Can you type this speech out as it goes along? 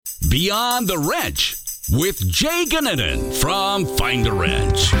Beyond the Wrench with Jay Gunnanen from Find a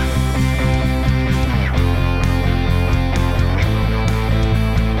Wrench.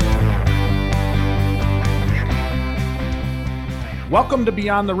 Welcome to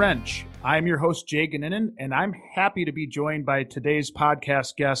Beyond the Wrench. I'm your host, Jay Gunnanen, and I'm happy to be joined by today's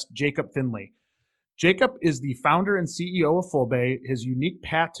podcast guest, Jacob Finley. Jacob is the founder and CEO of Fullbay. His unique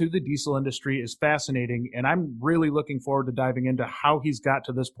path to the diesel industry is fascinating, and I'm really looking forward to diving into how he's got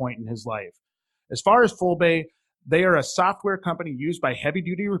to this point in his life. As far as Fullbay, they are a software company used by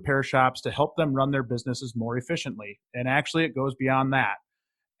heavy-duty repair shops to help them run their businesses more efficiently, and actually it goes beyond that.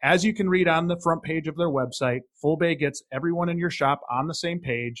 As you can read on the front page of their website, Fullbay gets everyone in your shop on the same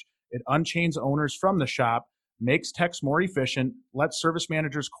page. It unchains owners from the shop, makes techs more efficient, lets service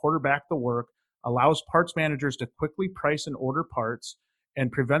managers quarterback the work, allows parts managers to quickly price and order parts,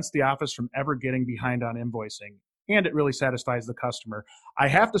 and prevents the office from ever getting behind on invoicing. And it really satisfies the customer. I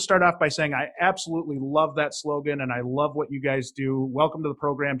have to start off by saying I absolutely love that slogan, and I love what you guys do. Welcome to the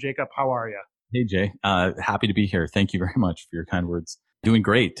program, Jacob. How are you? Hey, Jay. Happy to be here. Thank you very much for your kind words. Doing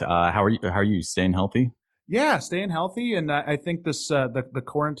great. How are you? How are you? Staying healthy? Yeah, staying healthy, and I think this the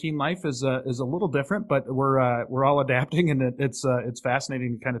quarantine life is a little different, but we're all adapting, and it's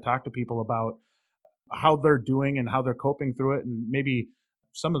fascinating to kind of talk to people about how they're doing and how they're coping through it, and maybe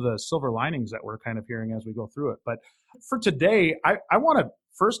some of the silver linings that we're kind of hearing as we go through it. But for today, I want to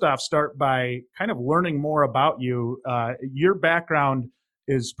first off start by kind of learning more about you. Your background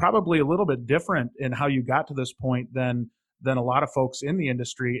is probably a little bit different in how you got to this point than a lot of folks in the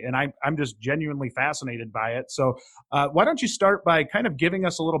industry, and I'm just genuinely fascinated by it. So why don't you start by kind of giving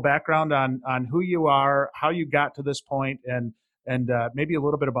us a little background on who you are, how you got to this point, and maybe a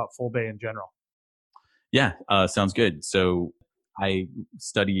little bit about Fullbay in general. Yeah, sounds good. So I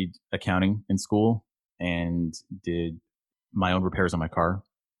studied accounting in school and did my own repairs on my car,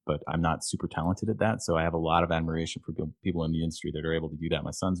 but I'm not super talented at that. So I have a lot of admiration for people in the industry that are able to do that.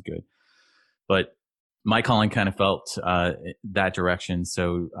 My son's good, but my calling kind of felt that direction.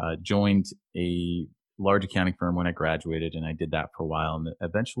 So joined a large accounting firm when I graduated, and I did that for a while. And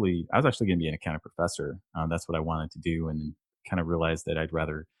eventually, I was actually going to be an accounting professor. That's what I wanted to do, and kind of realized that I'd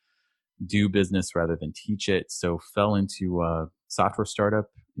rather do business rather than teach it. So fell into a software startup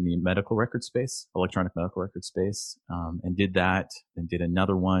in the medical record space, electronic medical record space, and did that. And did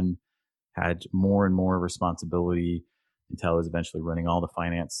another one, had more and more responsibility until I was eventually running all the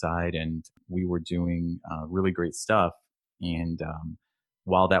finance side, and we were doing really great stuff. And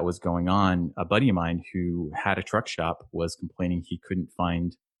while that was going on, a buddy of mine who had a truck shop was complaining he couldn't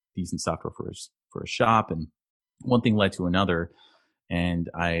find decent software for a shop, and one thing led to another. And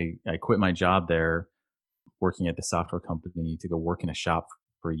I quit my job there, working at the software company, to go work in a shop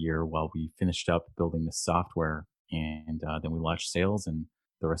for a year while we finished up building the software, and then we launched sales, and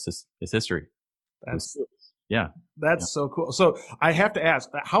the rest is history. That's so cool. So I have to ask,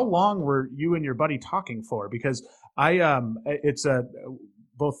 how long were you and your buddy talking for? Because it's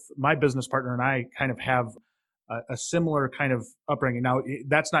both my business partner and I kind of have a similar kind of upbringing. Now,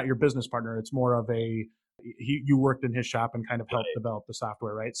 that's not your business partner. It's more of you worked in his shop and kind of helped develop the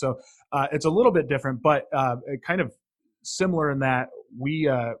software, right? So it's a little bit different, but kind of similar in that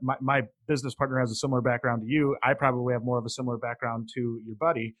my business partner has a similar background to you. I probably have more of a similar background to your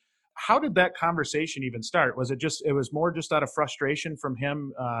buddy. How did that conversation even start? Was it was more just out of frustration from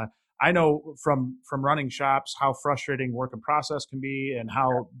him? I know from running shops how frustrating work in process can be, and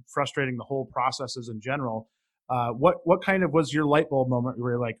how frustrating the whole process is in general. What kind of was your light bulb moment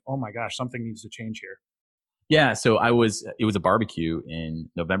where you're like, oh my gosh, something needs to change here? Yeah, so it was a barbecue in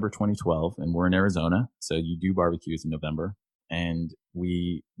November 2012, and we're in Arizona, so you do barbecues in November. And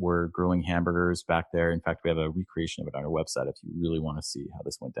we were grilling hamburgers back there. In fact, we have a recreation of it on our website if you really want to see how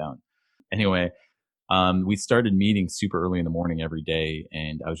this went down. Anyway, we started meeting super early in the morning every day,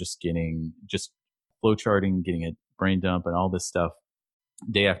 and I was just flow charting, getting a brain dump and all this stuff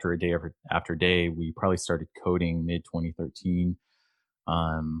day after day after day. We probably started coding mid 2013.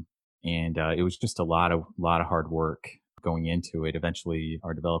 And it was just a lot of hard work going into it. Eventually,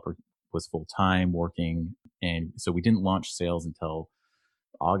 our developer was full time working, and so we didn't launch sales until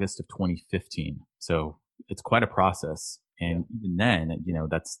August of 2015. So it's quite a process. And even then,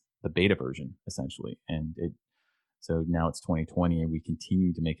 that's the beta version essentially. And so now it's 2020, and we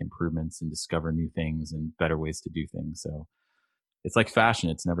continue to make improvements and discover new things and better ways to do things. So it's like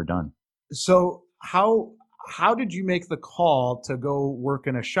fashion; it's never done. So how did you make the call to go work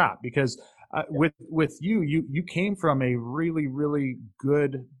in a shop? Because with you came from a really, really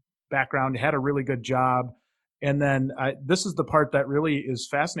good background, had a really good job. And then this is the part that really is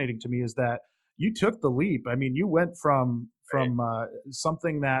fascinating to me, is that you took the leap. I mean, you went from from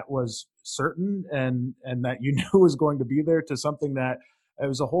something that was certain and that you knew was going to be there to something that it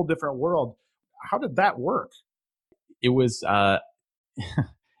was a whole different world. How did that work? It was,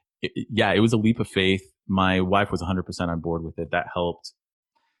 it was a leap of faith. My wife was 100% on board with it. That helped.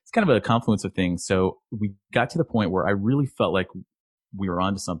 It's kind of a confluence of things. So we got to the point where I really felt like we were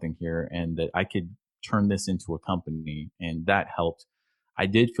onto something here and that I could turn this into a company, and that helped. I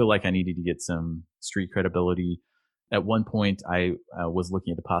did feel like I needed to get some street credibility. At one point, I was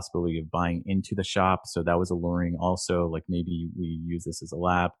looking at the possibility of buying into the shop. So that was alluring also, like maybe we use this as a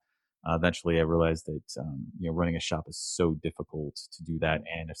lab. Eventually, I realized that running a shop is so difficult to do that,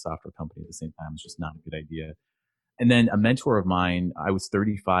 and a software company at the same time is just not a good idea. And then a mentor of mine, I was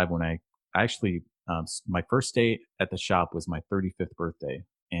 35 when I actually my first day at the shop was my 35th birthday,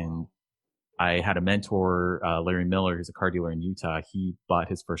 and I had a mentor, Larry Miller, who's a car dealer in Utah. He bought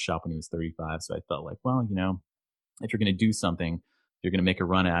his first shop when he was 35, so I felt like, well, if you're going to do something, you're going to make a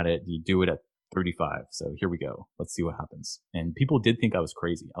run at it. You do it at 35. So here we go. Let's see what happens. And people did think I was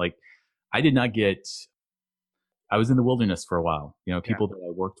crazy. Like I was in the wilderness for a while. People that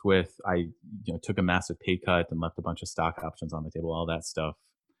I worked with, I took a massive pay cut and left a bunch of stock options on the table, all that stuff.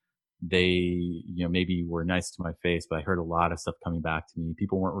 They, maybe were nice to my face, but I heard a lot of stuff coming back to me.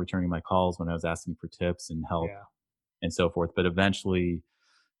 People weren't returning my calls when I was asking for tips and help and so forth. But eventually,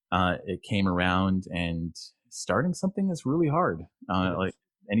 it came around, and starting something is really hard. Like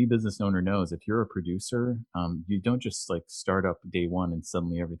any business owner knows, if you're a producer, you don't just like start up day one and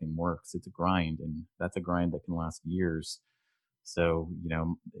suddenly everything works. It's a grind, and that's a grind that can last years. So,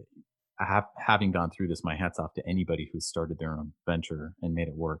 having gone through this, my hat's off to anybody who's started their own venture and made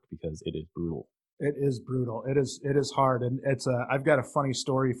it work, because it is brutal. It is brutal. It is hard. And I've got a funny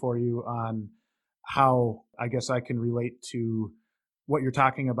story for you on how I guess I can relate to what you're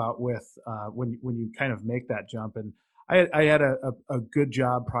talking about with when you kind of make that jump. And I had a good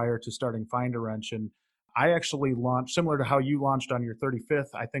job prior to starting Find a Wrench, and I actually launched similar to how you launched on your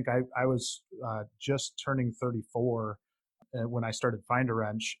 35th. I think I was just turning 34 when I started Find a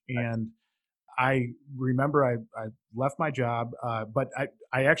Wrench, and I remember I left my job, but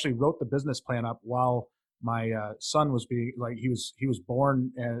I actually wrote the business plan up while my son was he was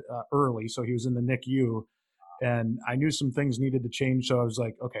born early, so he was in the NICU. And I knew some things needed to change. So I was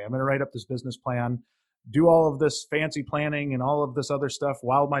like, okay, I'm going to write up this business plan, do all of this fancy planning and all of this other stuff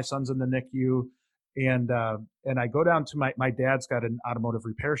while my son's in the NICU. And I go down to my dad's got an automotive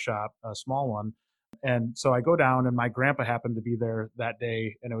repair shop, a small one. And so I go down, and my grandpa happened to be there that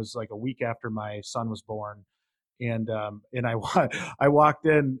day. And it was like a week after my son was born. And I walked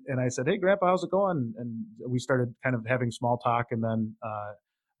in and I said, "Hey, Grandpa, how's it going?" And we started kind of having small talk. And then I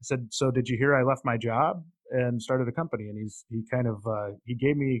said, "So did you hear I left my job and started a company?" And he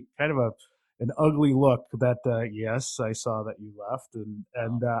gave me kind of an ugly look that yes, I saw that you left,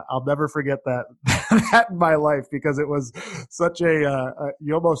 and I'll never forget that that in my life, because it was such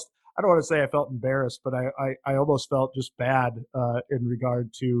you almost, I don't want to say I felt embarrassed, but I almost felt just bad in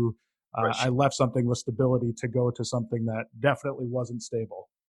regard to I left something with stability to go to something that definitely wasn't stable.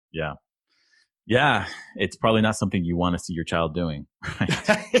 Yeah. Yeah. It's probably not something you want to see your child doing.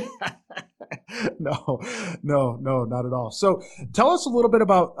 Right? No, not at all. So tell us a little bit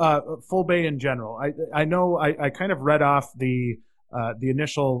about Fullbay in general. I know I kind of read off the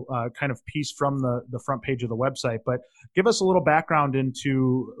initial kind of piece from the front page of the website, but give us a little background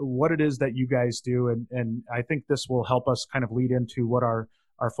into what it is that you guys do. And I think this will help us kind of lead into what our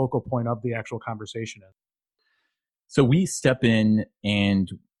focal point of the actual conversation is. So we step in and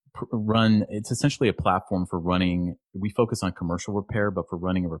run, it's essentially a platform for running. We focus on commercial repair, but for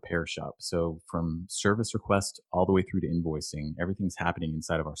running a repair shop. So from service request all the way through to invoicing, everything's happening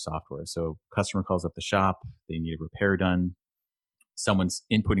inside of our software. So customer calls up the shop, they need a repair done. Someone's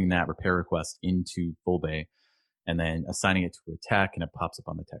inputting that repair request into Fullbay and then assigning it to a tech, and it pops up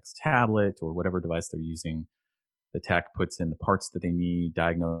on the tech's tablet or whatever device they're using. The tech puts in the parts that they need,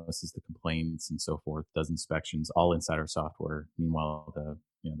 diagnoses the complaints and so forth, does inspections, all inside our software. Meanwhile, the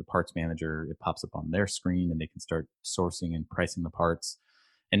parts manager, it pops up on their screen and they can start sourcing and pricing the parts.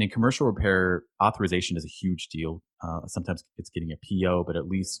 And in commercial repair, authorization is a huge deal. Sometimes it's getting a PO, but at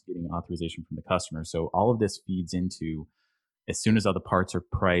least getting authorization from the customer. So all of this feeds into, as soon as all the parts are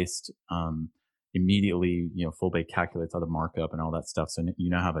priced, immediately, Fullbay calculates all the markup and all that stuff. So you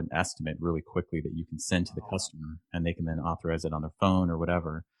now have an estimate really quickly that you can send to the customer, and they can then authorize it on their phone or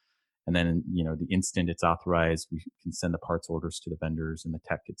whatever. And then, the instant it's authorized, we can send the parts orders to the vendors, and the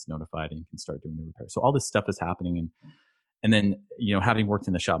tech gets notified and can start doing the repair. So all this stuff is happening. And then, having worked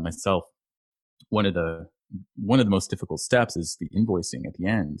in the shop myself, one of the most difficult steps is the invoicing at the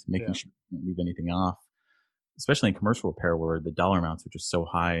end, making sure you don't leave anything off. especially in commercial repair where the dollar amounts are just so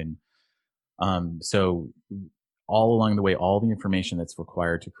high. And so all along the way, all the information that's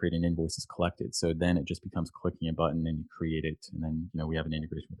required to create an invoice is collected. So then it just becomes clicking a button and you create it. And then, we have an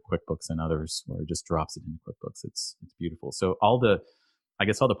integration with QuickBooks and others where it just drops it into QuickBooks. It's beautiful. So all the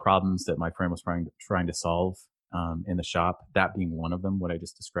problems that my friend was trying to solve in the shop, that being one of them, what I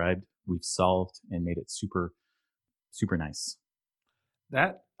just described, we've solved and made it super, super nice.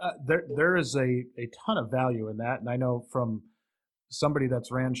 That there is a ton of value in that. And I know from somebody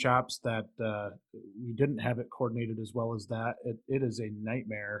that's ran shops that we didn't have it coordinated as well as that. It is a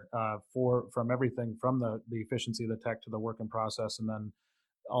nightmare from everything from the efficiency of the tech to the work in process, and then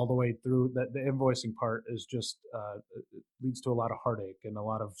all the way through that. The invoicing part is just leads to a lot of heartache and a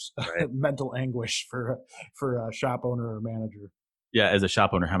lot of mental anguish for a shop owner or manager. Yeah, as a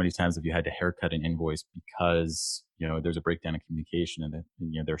shop owner, how many times have you had to haircut an invoice because there's a breakdown in communication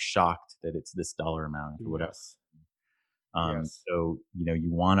and they're shocked that it's this dollar amount or whatever. Yes. So,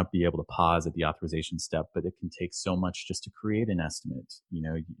 you want to be able to pause at the authorization step, but it can take so much just to create an estimate,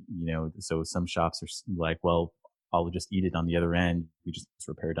 so some shops are like, well, I'll just eat it on the other end. We just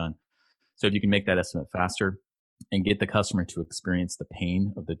repair done. So if you can make that estimate faster and get the customer to experience the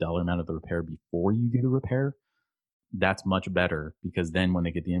pain of the dollar amount of the repair before you do the repair, that's much better, because then when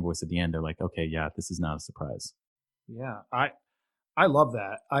they get the invoice at the end, they're like, okay, yeah, this is not a surprise. Yeah. I love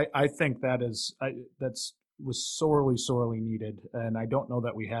that. I think that's was sorely needed, and I don't know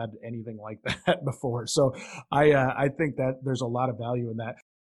that we had anything like that before. So I think that there's a lot of value in that.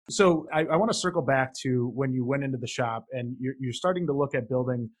 So I want to circle back to when you went into the shop and you're starting to look at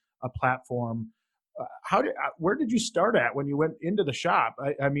building a platform. Where did you start at when you went into the shop?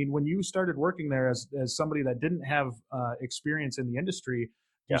 I mean, when you started working there as somebody that didn't have experience in the industry,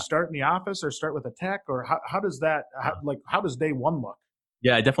 do you start in the office or start with a tech, or how does that, how does day one look?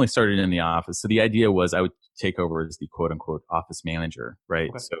 Yeah, I definitely started in the office. So the idea was I would take over as the quote unquote office manager, right?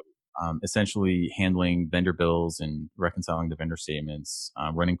 Okay. So essentially handling vendor bills and reconciling the vendor statements,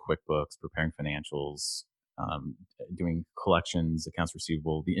 running QuickBooks, preparing financials, doing collections, accounts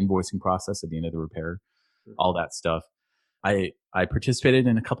receivable, the invoicing process at the end of the repair, all that stuff. I participated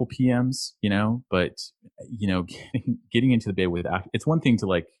in a couple PMs, but getting into the bay it's one thing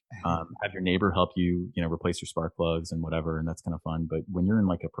to have your neighbor help you, replace your spark plugs and whatever, and that's kind of fun. But when you're in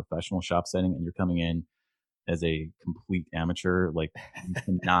a professional shop setting and you're coming in as a complete amateur, you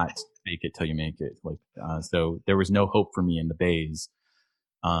cannot fake it till you make it. So there was no hope for me in the bays.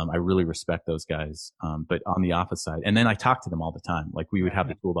 I really respect those guys, but on the office side, and then I talked to them all the time. We would have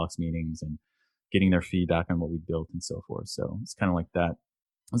the toolbox meetings and getting their feedback on what we built and so forth. So it's kind of like that.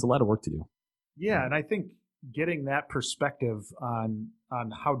 There's a lot of work to do. Yeah. And I think getting that perspective on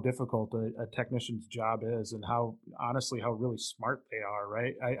how difficult a technician's job is and how really smart they are,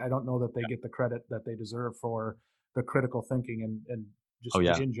 right? I don't know that they get the credit that they deserve for the critical thinking and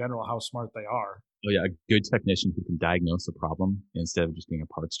just in general, how smart they are. Oh yeah. A good technician who can diagnose a problem instead of just being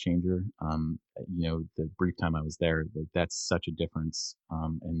a parts changer. The brief time I was there, that's such a difference.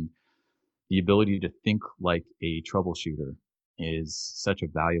 And the ability to think like a troubleshooter is such a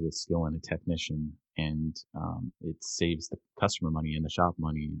valuable skill in a technician, and it saves the customer money and the shop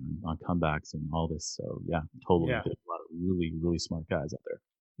money on comebacks and all this. So yeah, totally. There's a lot of really, really smart guys out there.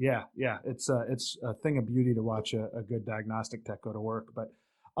 Yeah. It's a thing of beauty to watch a good diagnostic tech go to work. But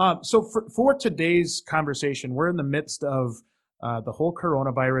so for today's conversation, we're in the midst of the whole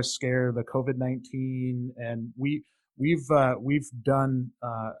coronavirus scare, the COVID-19, and we've done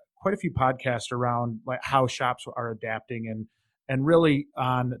quite a few podcasts around how shops are adapting and really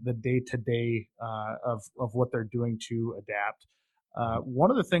on the day-to-day of what they're doing to adapt.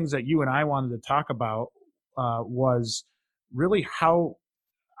 One of the things that you and I wanted to talk about was really how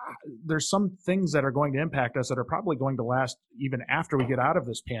there's some things that are going to impact us that are probably going to last even after we get out of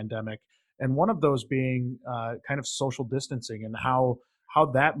this pandemic. And one of those being kind of social distancing and how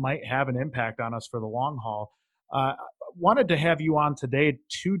that might have an impact on us for the long haul. Wanted to have you on today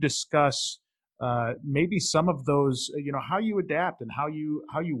to discuss maybe some of those, how you adapt and how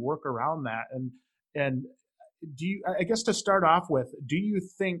you work around that. And do you, I guess to start off with, do you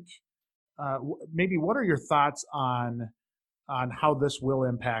think maybe what are your thoughts on how this will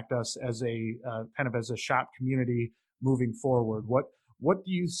impact us as a kind of as a shop community moving forward? What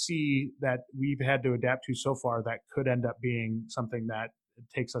do you see that we've had to adapt to so far that could end up being something that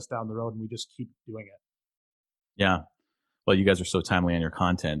takes us down the road and we just keep doing it? Yeah. Well, you guys are so timely on your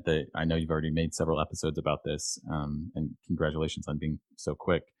content that I know you've already made several episodes about this, and congratulations on being so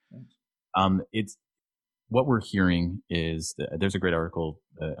quick. Thanks. It's what we're hearing is that there's a great article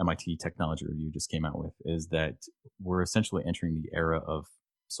MIT Technology Review just came out with, is that we're essentially entering the era of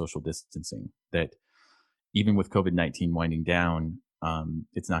social distancing, that even with COVID-19 winding down,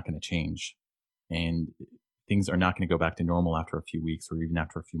 it's not going to change. And things are not going to go back to normal after a few weeks or even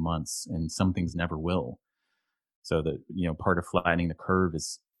after a few months. And some things never will. So that, part of flattening the curve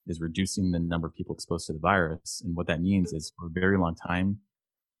is reducing the number of people exposed to the virus. And what that means is for a very long time,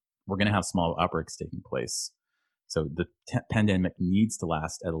 we're going to have small outbreaks taking place. So the pandemic needs to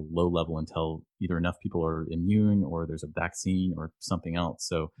last at a low level until either enough people are immune or there's a vaccine or something else.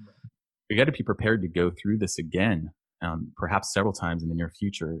 So we got to be prepared to go through this again, perhaps several times in the near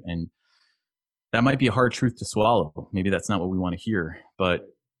future. And that might be a hard truth to swallow. Maybe that's not what we want to hear, but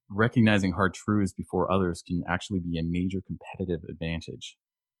recognizing hard truths before others can actually be a major competitive advantage.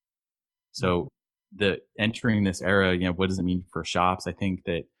 So the entering this era, what does it mean for shops? I think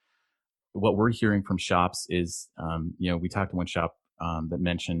that what we're hearing from shops is, we talked to one shop that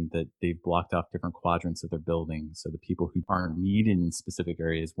mentioned that they've blocked off different quadrants of their building. So the people who aren't needed in specific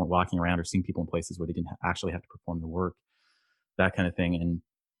areas weren't walking around or seeing people in places where they didn't actually have to perform the work, that kind of thing.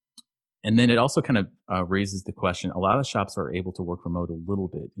 And then it also kind of raises the question, a lot of shops are able to work remote a little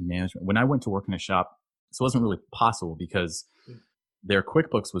bit in management. When I went to work in a shop, this wasn't really possible because their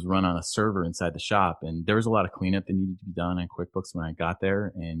QuickBooks was run on a server inside the shop, and there was a lot of cleanup that needed to be done on QuickBooks when I got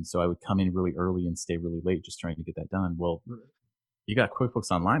there. And so I would come in really early and stay really late just trying to get that done. Well, you got QuickBooks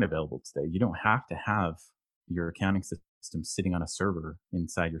Online available today. You don't have to have your accounting system sitting on a server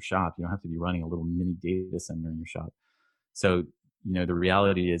inside your shop. You don't have to be running a little mini data center in your shop. So, the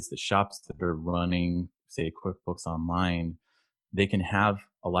reality is the shops that are running, say, QuickBooks Online, they can have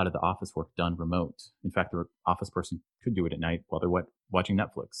a lot of the office work done remote. In fact, the office person could do it at night while they're watching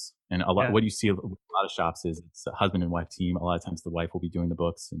Netflix. And what you see with a lot of shops is it's a husband and wife team. A lot of times the wife will be doing the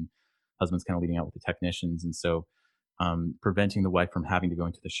books and husband's kind of leading out with the technicians. And so preventing the wife from having to go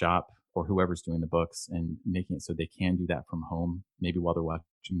into the shop or whoever's doing the books and making it so they can do that from home, maybe while they're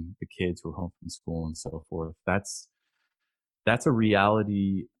watching the kids who are home from school and so forth. That's a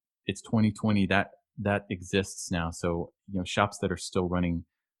reality. It's 2020. That exists now. So, shops that are still running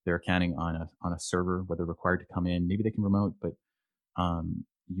their accounting on a server, where they're required to come in, maybe they can remote, but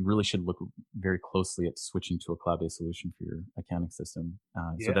you really should look very closely at switching to a cloud-based solution for your accounting system.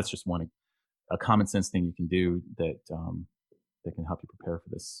 So that's just a common sense thing you can do that can help you prepare for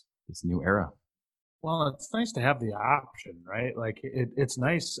this new era. Well, it's nice to have the option, right? Like it's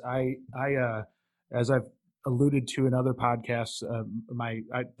nice. As I've alluded to in other podcasts,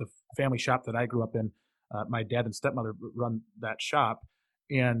 the family shop that I grew up in, my dad and stepmother run that shop,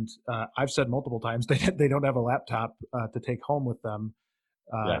 and I've said multiple times they don't have a laptop to take home with them.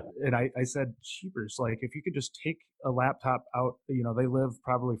 And I said, cheapers, like if you could just take a laptop out, they live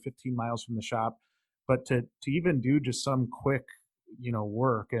probably 15 miles from the shop, but to even do just some quick,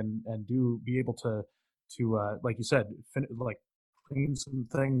 work and be able to like you said, clean some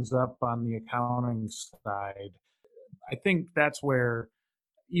things up on the accounting side. I think that's where,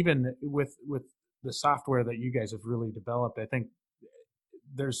 even with the software that you guys have really developed, I think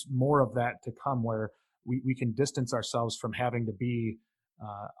there's more of that to come, where we can distance ourselves from having to be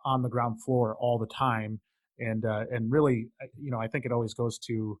on the ground floor all the time. And really, I think it always goes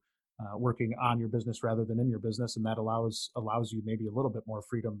to working on your business rather than in your business. And that allows you maybe a little bit more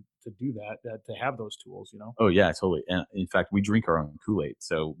freedom to do that, to have those tools, Oh yeah, totally. And in fact, we drink our own Kool-Aid.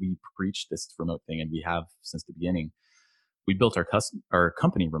 So we preach this remote thing, and we have since the beginning. We built our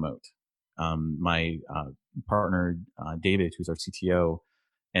company remote. My partner, David, who's our CTO,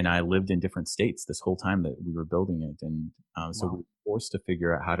 and I lived in different states this whole time that we were building it. And so we were forced to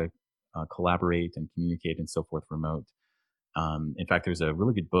figure out how to collaborate and communicate and so forth remote. In fact, there's a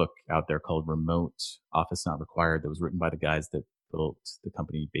really good book out there called Remote Office Not Required that was written by the guys that built the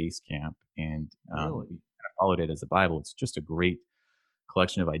company Basecamp. And we kind of followed it as a Bible. It's just a great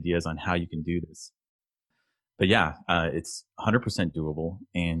collection of ideas on how you can do this. But yeah, it's 100% doable.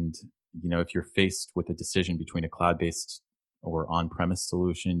 And, if you're faced with a decision between a cloud-based or on-premise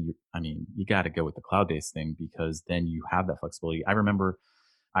solution, you got to go with the cloud-based thing, because then you have that flexibility. I remember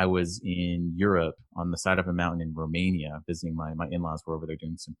I was in Europe on the side of a mountain in Romania visiting my in-laws were over there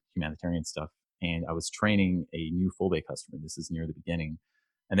doing some humanitarian stuff. And I was training a new Fullbay customer. This is near the beginning.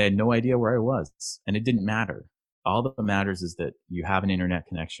 And they had no idea where I was. And it didn't matter. All that matters is that you have an internet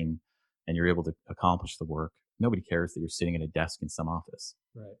connection and you're able to accomplish the work. Nobody cares that you're sitting at a desk in some office.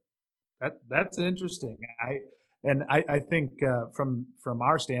 Right. That's interesting. I think from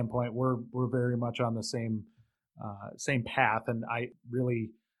our standpoint, we're very much on the same path. And I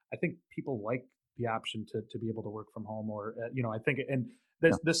think people like the option to be able to work from home, or I think, and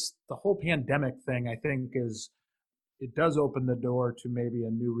the whole pandemic thing, I think it does open the door to maybe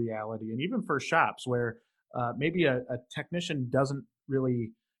a new reality, and even for shops where maybe a technician doesn't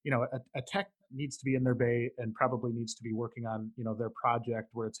really, a tech needs to be in their bay and probably needs to be working on, their project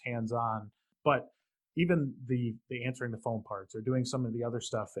where it's hands-on. But even the answering the phone parts or doing some of the other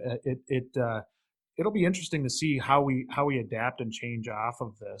stuff, it'll be interesting to see how we adapt and change off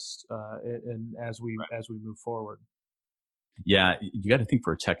of this, and as we move forward. Yeah, you got to think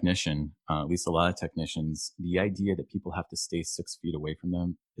for a technician, at least a lot of technicians, the idea that people have to stay 6 feet away from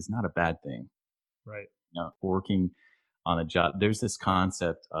them is not a bad thing. Right. Working on a job, there's this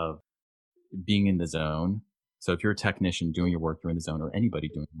concept of being in the zone. So if you're a technician doing your work, you're in the zone, or anybody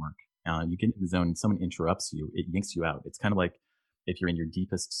doing work, you get in the zone and someone interrupts you, it yanks you out. It's kind of like if you're in your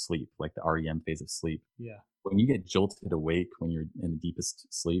deepest sleep, like the REM phase of sleep. Yeah. When you get jolted awake, when you're in the deepest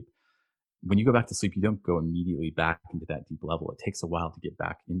sleep, when you go back to sleep, you don't go immediately back into that deep level. It takes a while to get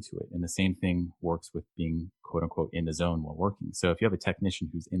back into it. And the same thing works with being quote unquote in the zone while working. So if you have a technician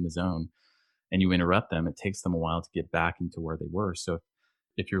who's in the zone and you interrupt them, it takes them a while to get back into where they were. So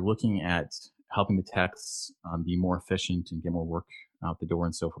if you're looking at helping the techs be more efficient and get more work out the door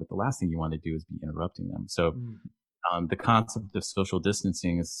and so forth, the last thing you want to do is be interrupting them. So the concept of social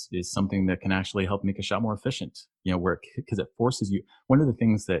distancing is something that can actually help make a shop more efficient, because it forces you. One of the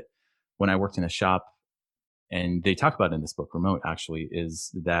things that when I worked in a shop, and they talk about in this book, Remote, actually, is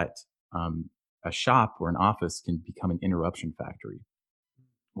that a shop or an office can become an interruption factory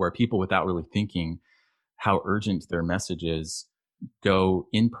where people, without really thinking how urgent their message is, go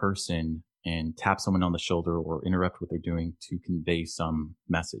in person and tap someone on the shoulder or interrupt what they're doing to convey some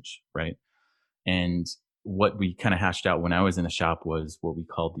message, right? And what we kind of hashed out when I was in the shop was what we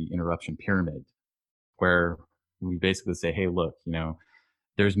called the interruption pyramid, where we basically say, hey, look,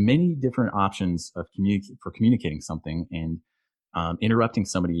 there's many different options of for communicating something, and interrupting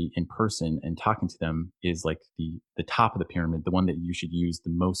somebody in person and talking to them is like the top of the pyramid, the one that you should use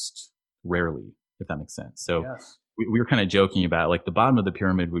the most rarely, if that makes sense. So yes. we were kind of joking about, like, the bottom of the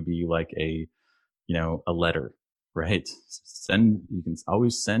pyramid would be like a letter, right? You can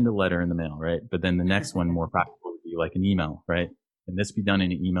always send a letter in the mail, right? But then the next one, more practical, would be like an email, right? And this be done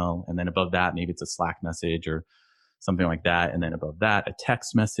in an email. And then above that, maybe it's a Slack message or something like that. And then above that, a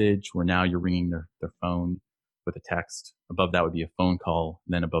text message where now you're ringing their phone with a text. Above that would be a phone call.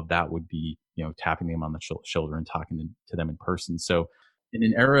 And then above that would be, tapping them on the shoulder and talking to them in person. So in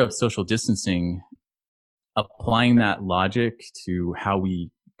an era of social distancing, applying that logic to how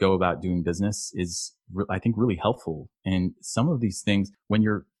we go about doing business is, I think, really helpful. And some of these things, when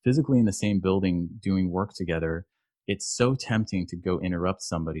you're physically in the same building doing work together, it's so tempting to go interrupt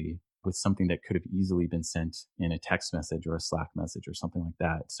somebody with something that could have easily been sent in a text message or a Slack message or something like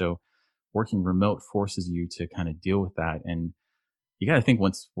that. So working remote forces you to kind of deal with that. And you got to think,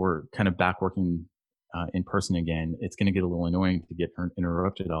 once we're kind of back working in person again, it's going to get a little annoying to get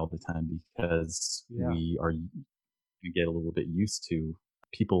interrupted all the time, because we are going to get a little bit used to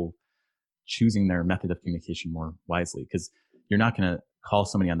people choosing their method of communication more wisely, because you're not going to call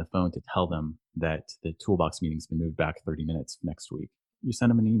somebody on the phone to tell them that the toolbox meeting's been moved back 30 minutes next week. You send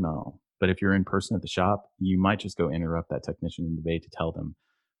them an email. But if you're in person at the shop, you might just go interrupt that technician in the bay to tell them,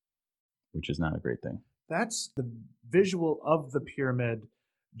 which is not a great thing. That's the visual of the pyramid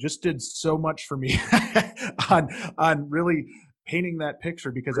just did so much for me on really painting that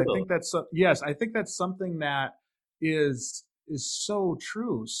picture, because I think that's something that is so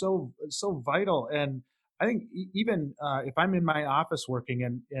true, so vital. And I think even if I'm in my office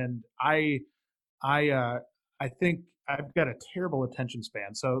working and I think I've got a terrible attention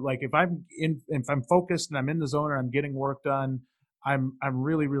span. So like if I'm focused and I'm in the zone or I'm getting work done, I'm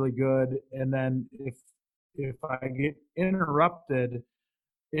really, really good. And then if I get interrupted,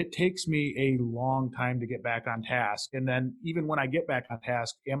 it takes me a long time to get back on task. And then even when I get back on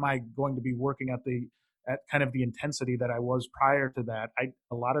task, am I going to be working at kind of the intensity that I was prior to that?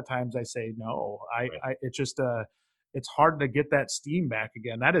 A lot of times I say no. It's just it's hard to get that steam back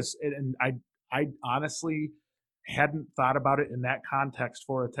again. That is, and I honestly hadn't thought about it in that context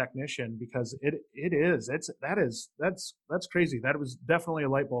for a technician, because that's crazy. That was definitely a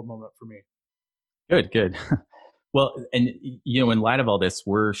light bulb moment for me. Good. Well, and in light of all this,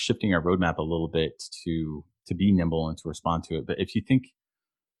 we're shifting our roadmap a little bit to be nimble and to respond to it. But if you think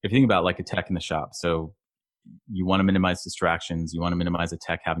about like a tech in the shop, so you want to minimize distractions, you want to minimize a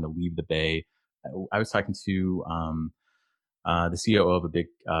tech having to leave the bay. I was talking to the CEO of a big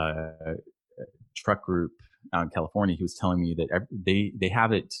truck group out in California. He was telling me that they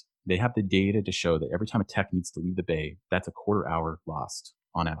have the data to show that every time a tech needs to leave the bay, that's a quarter hour lost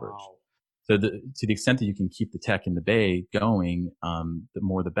on average. Wow. So to the extent that you can keep the tech in the bay going, the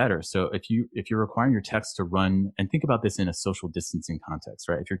more the better. So if you're requiring your techs to run, and think about this in a social distancing context,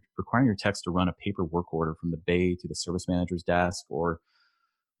 right? If you're requiring your techs to run a paper work order from the bay to the service manager's desk, or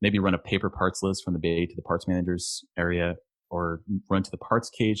maybe run a paper parts list from the bay to the parts manager's area, or run to the parts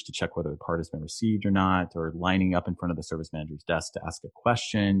cage to check whether the part has been received or not, or lining up in front of the service manager's desk to ask a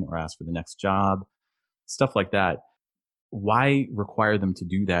question or ask for the next job, stuff like that. Why require them to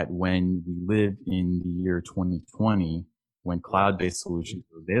do that when we live in the year 2020, when cloud-based solutions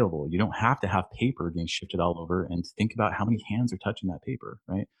are available? You don't have to have paper being shifted all over, and think about how many hands are touching that paper,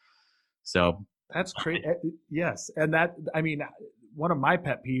 right? So that's crazy. Yes. And that, I mean, one of my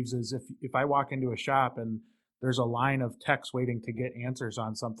pet peeves is if I walk into a shop and there's a line of techs waiting to get answers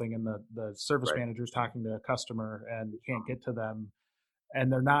on something, and the service Right. manager's talking to a customer and you can't get to them,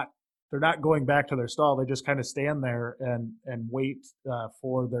 and they're not going back to their stall. They just kind of stand there and wait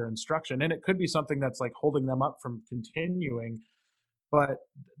for their instruction. And it could be something that's like holding them up from continuing. But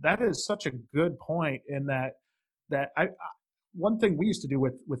that is such a good point in that I one thing we used to do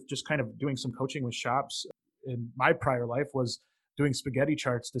with just kind of doing some coaching with shops in my prior life was doing spaghetti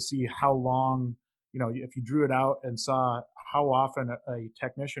charts to see how long, if you drew it out and saw how often a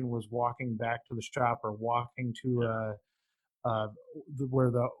technician was walking back to the shop or walking to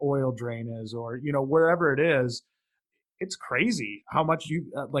where the oil drain is, or wherever it is. It's crazy how much you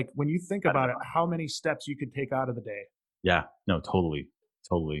like when you think about it, how many steps you could take out of the day. Yeah, no, totally.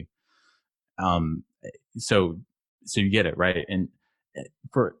 So you get it, right? And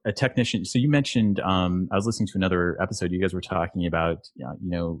for a technician, so you mentioned, I was listening to another episode. You guys were talking about,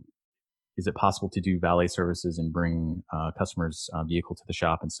 is it possible to do valet services and bring customers' vehicle to the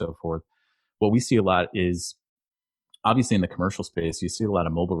shop and so forth? What we see a lot is, obviously in the commercial space, you see a lot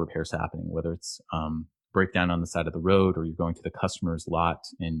of mobile repairs happening, whether it's breakdown on the side of the road, or you're going to the customer's lot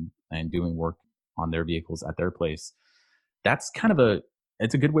and doing work on their vehicles at their place. That's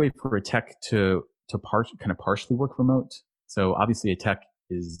it's a good way for a tech to partially work remote. So obviously a tech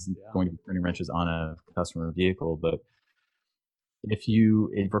is going to be turning wrenches on a customer vehicle, but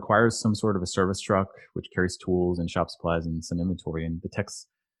it requires some sort of a service truck which carries tools and shop supplies and some inventory, and the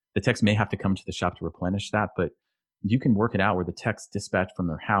techs may have to come to the shop to replenish that, but you can work it out where the techs dispatch from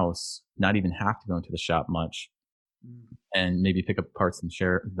their house, not even have to go into the shop much, and maybe pick up parts and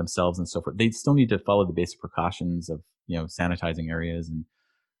share themselves and so forth. They still need to follow the basic precautions of, sanitizing areas and,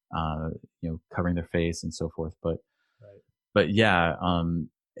 covering their face and so forth. But yeah,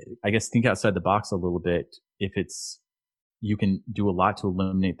 I guess think outside the box a little bit. You can do a lot to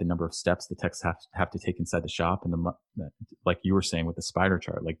eliminate the number of steps the techs have to take inside the shop, and like you were saying with the spider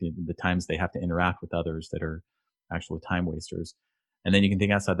chart, like the times they have to interact with others that are actual time wasters. And then you can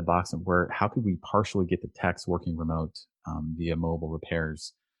think outside the box of how could we partially get the techs working remote via mobile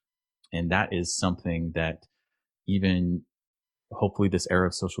repairs? And that is something that, even hopefully this era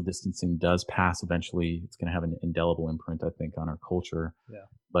of social distancing does pass eventually, it's going to have an indelible imprint, I think, on our culture. Yeah.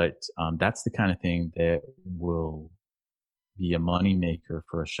 But that's the kind of thing that will be a moneymaker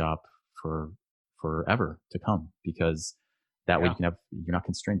for a shop for forever to come, because that way you're not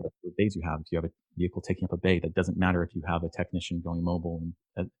constrained by the days you have. If you have a vehicle taking up a bay, that doesn't matter if you have a technician going mobile, and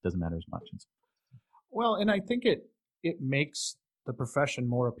that doesn't matter as much. Well, and I think it makes the profession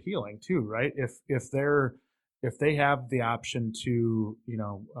more appealing too, right? If they have the option to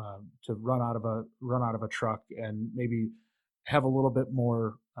to run out of a truck and maybe have a little bit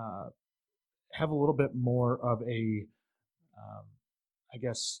more of a I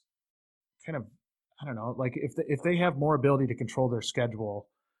guess kind of, I don't know, like if they have more ability to control their schedule,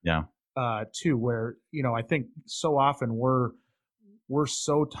 too, where I think so often we're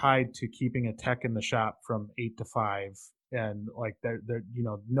so tied to keeping a tech in the shop from 8 to 5, and like they're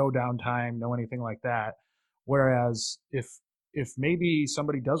no downtime, no anything like that. Whereas if maybe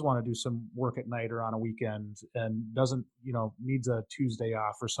somebody does want to do some work at night or on a weekend and doesn't needs a Tuesday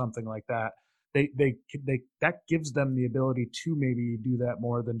off or something like that, they that gives them the ability to maybe do that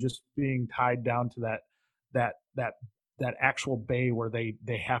more than just being tied down to that actual bay where they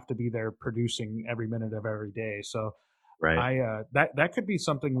have to be there producing every minute of every day. So right. That could be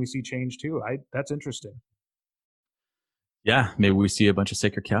something we see change too. That's interesting. Yeah, maybe we see a bunch of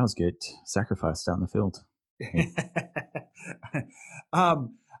sacred cows get sacrificed out in the field.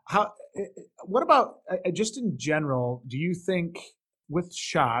 What about just in general, do you think with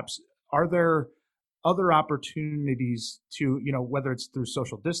shops, are there other opportunities to, whether it's through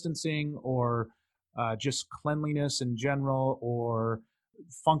social distancing or just cleanliness in general, or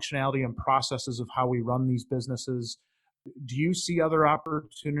functionality and processes of how we run these businesses, do you see other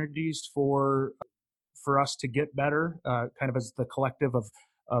opportunities for us to get better, kind of as the collective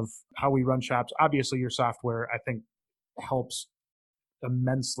of how we run shops? Obviously, your software, I think, helps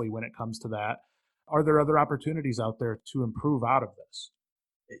immensely when it comes to that. Are there other opportunities out there to improve out of this?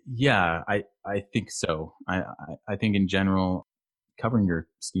 Yeah, I think so. I think in general, covering your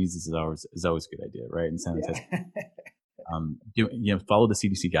sneezes is always a good idea, right? And sanitizing. Follow the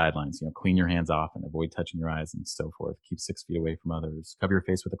CDC guidelines. Clean your hands off and avoid touching your eyes and so forth. Keep 6 feet away from others. Cover your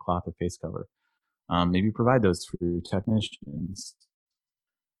face with a cloth or face cover. Maybe provide those for your technicians.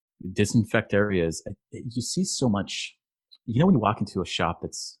 Disinfect areas. You see so much. When you walk into a shop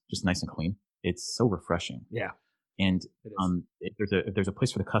that's just nice and clean, it's so refreshing. Yeah. And if there's a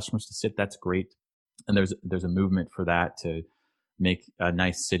place for the customers to sit, that's great. And there's a movement for that to make a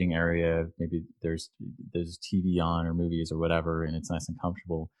nice sitting area. Maybe there's TV on or movies or whatever, and it's nice and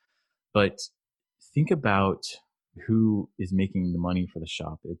comfortable. But think about who is making the money for the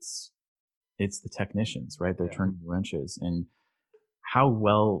shop. It's the technicians, right? They're turning the wrenches. And how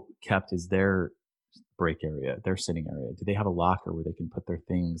well kept is their break area, their sitting area? Do they have a locker where they can put their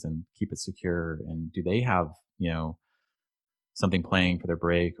things and keep it secure? And do they have, something playing for their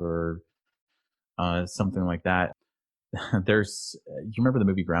break or something like that? You remember the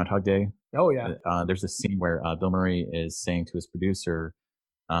movie Groundhog Day? Oh yeah. There's a scene where Bill Murray is saying to his producer,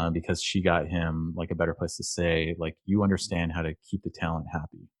 because she got him like a better place to say, like, you understand how to keep the talent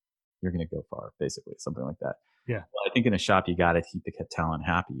happy, you're going to go far, basically, something like that. Yeah. Well, I think in a shop, you got to keep the talent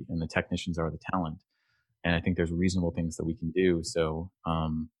happy, and the technicians are the talent. And I think there's reasonable things that we can do. So,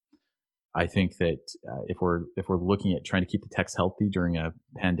 I think that if we're looking at trying to keep the techs healthy during a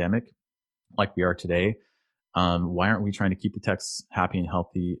pandemic like we are today, why aren't we trying to keep the techs happy and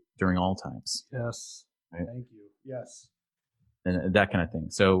healthy during all times? Yes. Right? Thank you. Yes. And that kind of thing.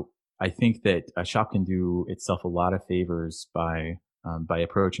 So I think that a shop can do itself a lot of favors by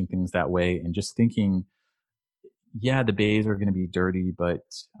approaching things that way and just thinking, yeah, the bays are going to be dirty, but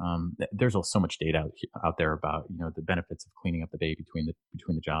there's so much data out there about the benefits of cleaning up the bay between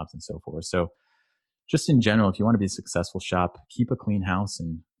the jobs and so forth. So just in general, if you want to be a successful shop, keep a clean house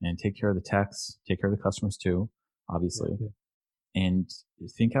and take care of the techs, take care of the customers too, obviously. Yeah. And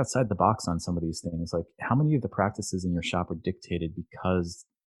think outside the box on some of these things. Like, how many of the practices in your shop are dictated because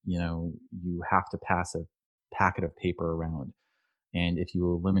you have to pass a packet of paper around? And if you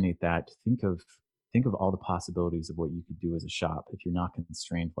eliminate that, think of all the possibilities of what you could do as a shop if you're not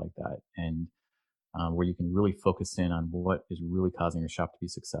constrained like that, and where you can really focus in on what is really causing your shop to be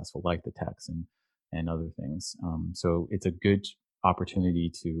successful, like the techs and other things. So it's a good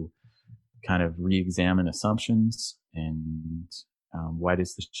opportunity to kind of re-examine assumptions and why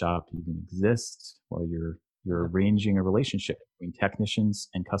does the shop even exist? Well, you're arranging a relationship between technicians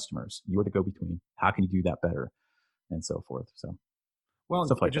and customers. You're the go-between. How can you do that better? And so forth. So. Well,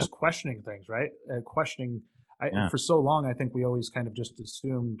 like just that. Questioning things, right? For so long, I think we always kind of just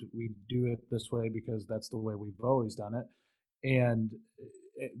assumed we do it this way because that's the way we've always done it. And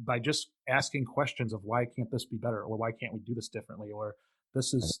by just asking questions of why can't this be better, or why can't we do this differently, or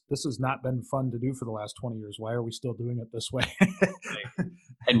this has not been fun to do for the last 20 years. Why are we still doing it this way?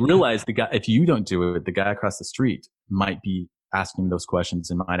 And realize if you don't do it, the guy across the street might be asking those questions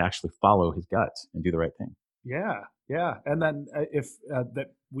and might actually follow his gut and do the right thing. Yeah. Yeah. And then if that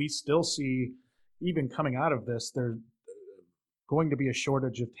we still see, even coming out of this, there's going to be a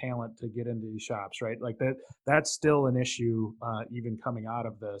shortage of talent to get into these shops, right? Like that's still an issue, even coming out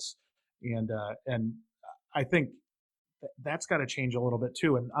of this. And I think that's got to change a little bit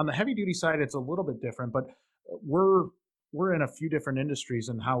too. And on the heavy duty side, it's a little bit different, but we're in a few different industries,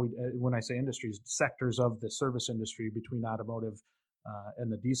 and when I say industries, sectors of the service industry between automotive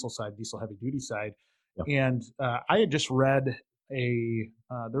and the diesel heavy duty side. Yep. And I had just read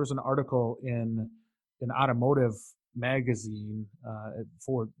there was an article in an automotive magazine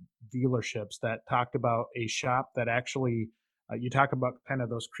for dealerships that talked about a shop that actually, you talk about kind of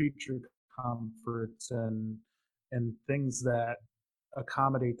those creature comforts and things that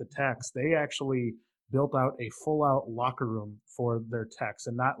accommodate the techs. They actually built out a full out locker room for their techs,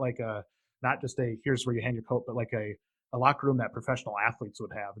 and not just here's where you hang your coat, but like a locker room that professional athletes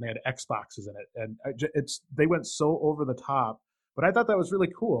would have, and they had Xboxes in it, and they went so over the top. But I thought that was really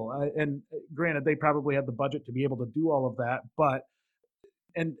cool. And granted, they probably had the budget to be able to do all of that,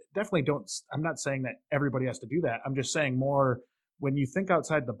 and definitely I'm not saying that everybody has to do that. I'm just saying more when you think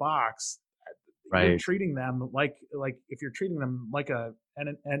outside the box, right. You're treating them like if you're treating them like an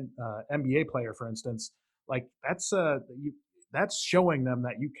NBA player, for instance, like that's showing them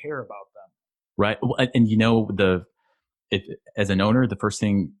that you care about them. Right. And as an owner, the first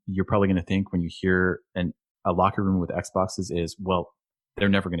thing you're probably going to think when you hear a locker room with Xboxes is, well, they're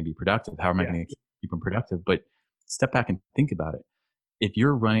never going to be productive. How am I going to keep them productive? But step back and think about it. If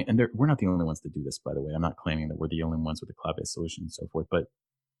you're running, and we're not the only ones to do this, by the way. I'm not claiming that we're the only ones with a cloud-based solution and so forth. But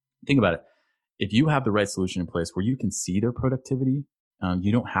think about it. If you have the right solution in place where you can see their productivity,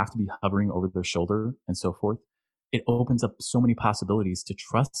 you don't have to be hovering over their shoulder and so forth. it opens up so many possibilities to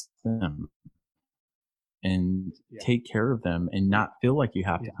trust them and take care of them and not feel like you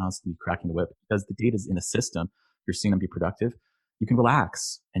have to constantly be cracking the whip, because the data is in a system. You're seeing them be productive. You can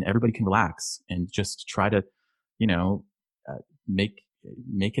relax, and everybody can relax and just try to, make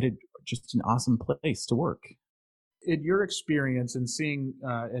it just an awesome place to work. In your experience in seeing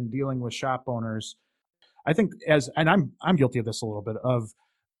and dealing with shop owners, I think and I'm guilty of this a little bit, of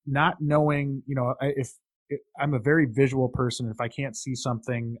not knowing, if I'm a very visual person, if I can't see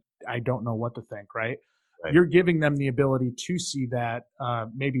something, I don't know what to think, right? You're giving them the ability to see that,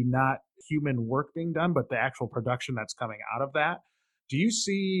 maybe not human work being done, but the actual production that's coming out of that. Do you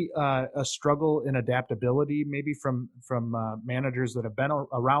see a struggle in adaptability, maybe from managers that have been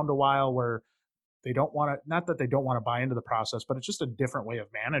around a while, where they don't want to, not that they don't want to buy into the process, but it's just a different way of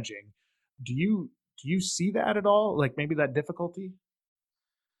managing? Do you see that at all? Like maybe that difficulty?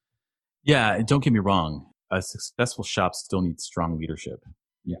 Yeah, don't get me wrong. A successful shop still needs strong leadership.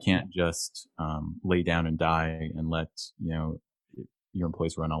 You can't just lay down and die and let your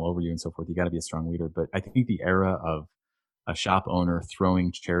employees run all over you and so forth. You got to be a strong leader. But I think the era of a shop owner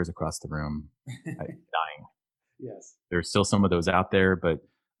throwing chairs across the room, dying. Yes, there's still some of those out there, but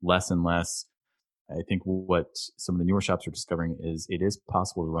less and less. I think what some of the newer shops are discovering is it is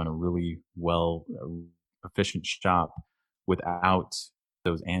possible to run a really efficient shop without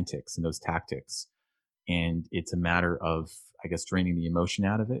those antics and those tactics. And it's a matter of, I guess, draining the emotion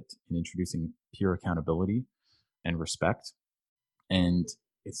out of it and introducing pure accountability and respect. And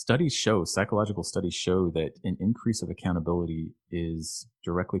psychological studies show that an increase of accountability is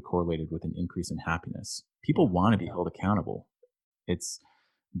directly correlated with an increase in happiness. People want to be held accountable. It's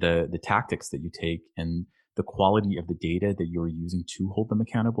the tactics that you take and the quality of the data that you're using to hold them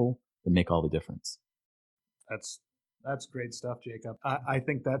accountable that make all the difference. That's great stuff, Jacob. I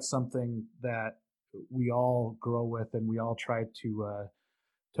think that's something that we all grow with, and we all try to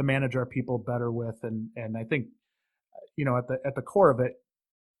manage our people better with. And I think, at the core of it,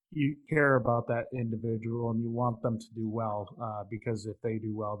 you care about that individual and you want them to do well, because if they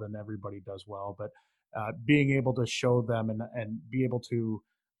do well, then everybody does well. But being able to show them and be able to,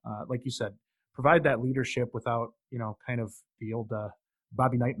 like you said, provide that leadership without, kind of the old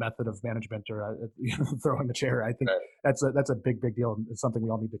Bobby Knight method of management, or throwing the chair. I think that's a big deal. And it's something we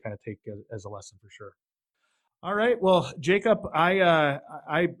all need to kind of take as a lesson for sure. All right. Well, Jacob, I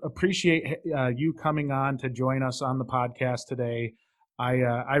appreciate you coming on to join us on the podcast today.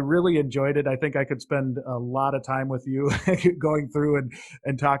 I really enjoyed it. I think I could spend a lot of time with you going through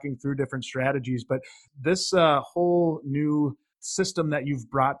and talking through different strategies. But this whole new system that you've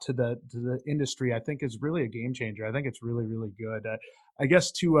brought to the industry, I think, is really a game changer. I think it's really, really good. I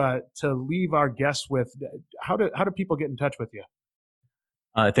guess to leave our guests with, how do people get in touch with you?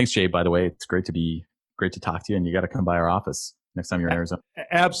 Thanks, Jay. By the way, it's great to talk to you, and you got to come by our office next time you're in Arizona.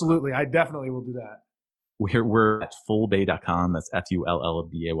 Absolutely. I definitely will do that. We're at fullbay.com. That's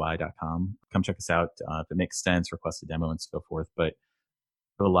FULLBAY.com. Come check us out. If it makes sense, request a demo and so forth. But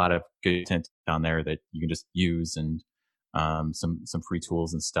a lot of good content down there that you can just use, and some free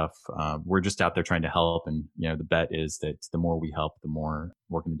tools and stuff. We're just out there trying to help. And, the bet is that the more we help, the more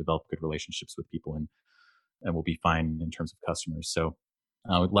we're going to develop good relationships with people, and we'll be fine in terms of customers. So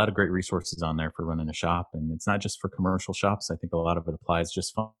a lot of great resources on there for running a shop. And it's not just for commercial shops. I think a lot of it applies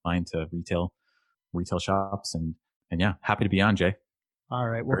just fine to retail shops. And yeah, happy to be on, Jay. All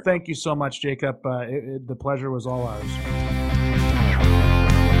right. Well, thank you so much, Jacob. The pleasure was all ours.